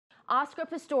Oscar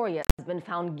Pistorius has been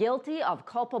found guilty of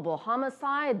culpable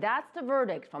homicide. That's the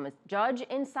verdict from a judge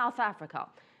in South Africa.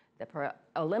 The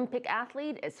Paralympic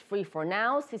athlete is free for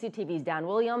now. CCTV's Dan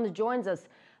Williams joins us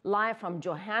live from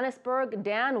Johannesburg.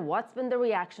 Dan, what's been the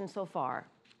reaction so far?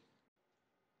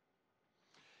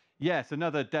 Yes,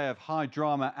 another day of high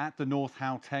drama at the North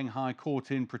Gauteng High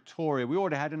Court in Pretoria. We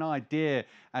already had an idea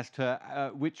as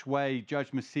to which way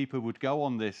Judge Masipa would go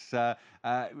on this,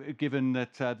 given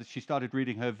that she started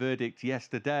reading her verdict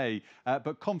yesterday.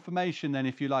 But confirmation then,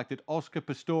 if you like, that Oscar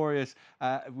Pistorius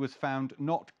was found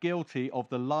not guilty of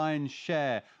the lion's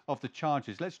share of the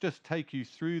charges. Let's just take you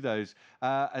through those.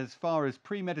 As far as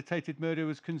premeditated murder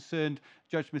was concerned,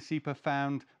 Judge Masipa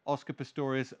found Oscar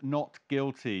Pistorius not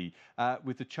guilty.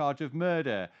 With the charge of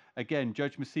murder, again,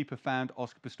 Judge Masipa found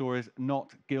Oscar Pistorius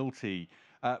not guilty.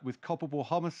 With culpable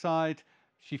homicide,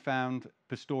 she found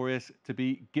Pistorius to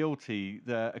be guilty,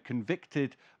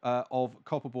 convicted of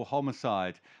culpable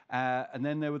homicide. And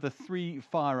then there were the 3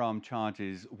 firearm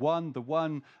charges. The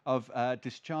one of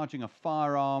discharging a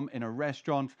firearm in a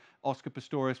restaurant. Oscar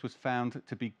Pistorius was found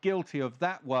to be guilty of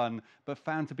that one, but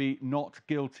found to be not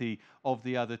guilty of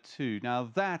the other 2. Now,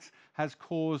 that has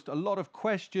caused a lot of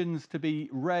questions to be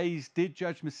raised. Did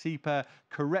Judge Masipa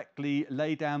correctly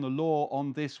lay down the law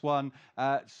on this one?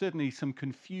 Certainly some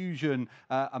confusion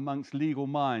amongst legal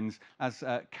minds, as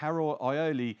Carol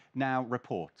Oyola now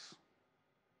reports.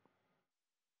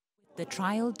 The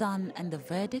trial done and the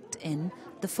verdict in,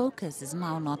 the focus is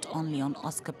now not only on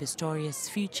Oscar Pistorius'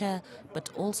 future, but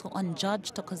also on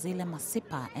Judge Thokozile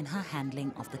Masipa and her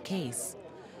handling of the case.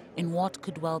 In what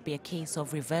could well be a case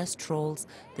of reversed roles,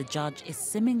 the judge is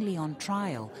seemingly on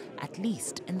trial, at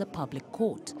least in the public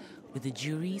court, with the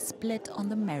jury split on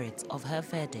the merits of her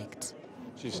verdict.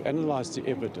 She's analysed the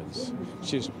evidence,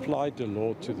 she's applied the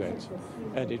law to that,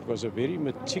 and it was a very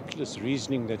meticulous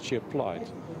reasoning that she applied.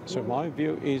 So my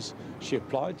view is she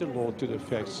applied the law to the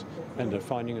facts and the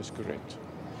finding is correct.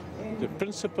 The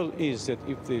principle is that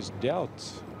if there's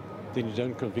doubt, then you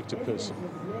don't convict a person.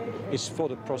 It's for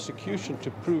the prosecution to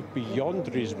prove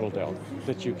beyond reasonable doubt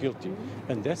that you're guilty.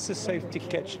 And that's the safety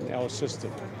catch in our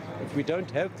system. If we don't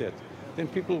have that, then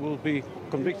people will be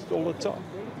convicted all the time.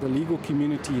 The legal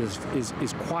community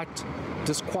is quite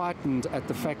disquieted at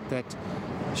the fact that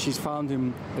she's found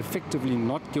him effectively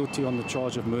not guilty on the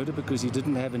charge of murder because he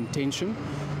didn't have intention.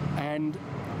 And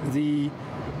the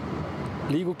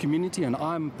legal community, and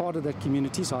I'm part of that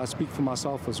community, so I speak for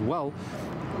myself as well,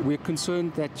 we're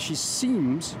concerned that she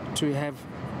seems to have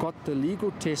got the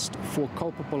legal test for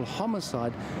culpable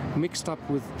homicide mixed up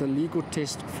with the legal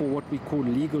test for what we call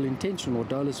legal intention, or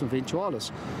dolus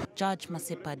eventualis. Judge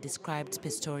Masipa described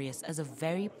Pistorius as a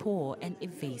very poor and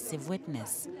evasive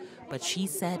witness, but she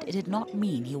said it did not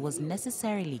mean he was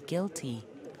necessarily guilty.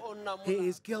 He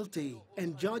is guilty,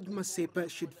 and Judge Masipa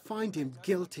should find him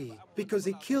guilty because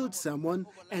he killed someone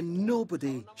and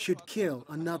nobody should kill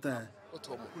another.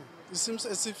 It seems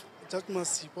as if Judge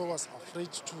Masipa was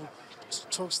afraid to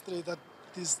talk straight that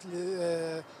this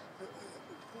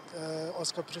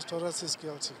Oscar Pistorius is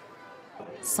guilty.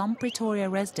 Some Pretoria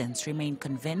residents remain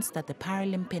convinced that the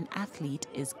Paralympian athlete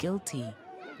is guilty.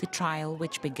 The trial,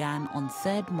 which began on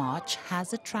 3rd March,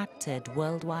 has attracted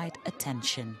worldwide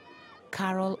attention.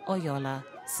 Carol Oyola,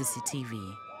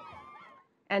 CCTV.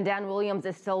 And Dan Williams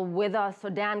is still with us. So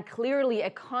Dan, clearly a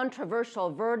controversial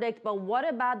verdict, but what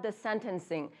about the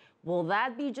sentencing? Will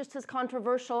that be just as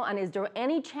controversial? And is there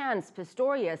any chance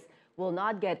Pistorius will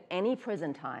not get any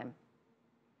prison time?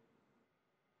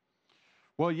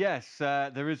 Well, yes,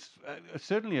 there is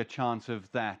certainly a chance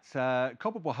of that.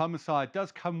 Culpable homicide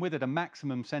does come with it a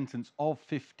maximum sentence of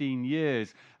 15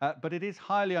 years, but it is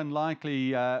highly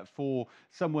unlikely for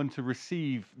someone to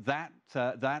receive that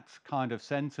kind of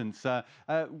sentence.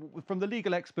 From the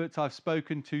legal experts I've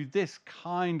spoken to, this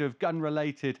kind of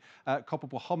gun-related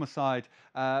culpable homicide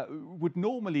would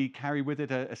normally carry with it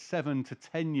a 7 to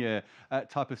 10 year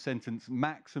type of sentence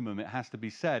maximum, it has to be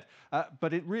said.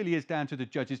 But it really is down to the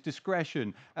judge's discretion.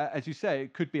 As you say,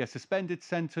 it could be a suspended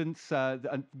sentence.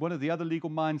 One of the other legal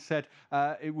minds said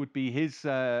it would be his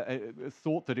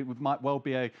thought that it might well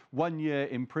be a 1 year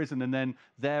in prison and then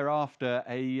thereafter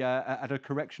at a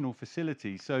correctional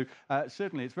facility. So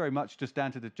certainly it's very much just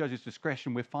down to the judge's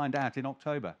discretion. We'll find out in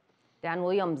October. Dan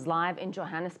Williams live in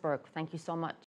Johannesburg. Thank you so much.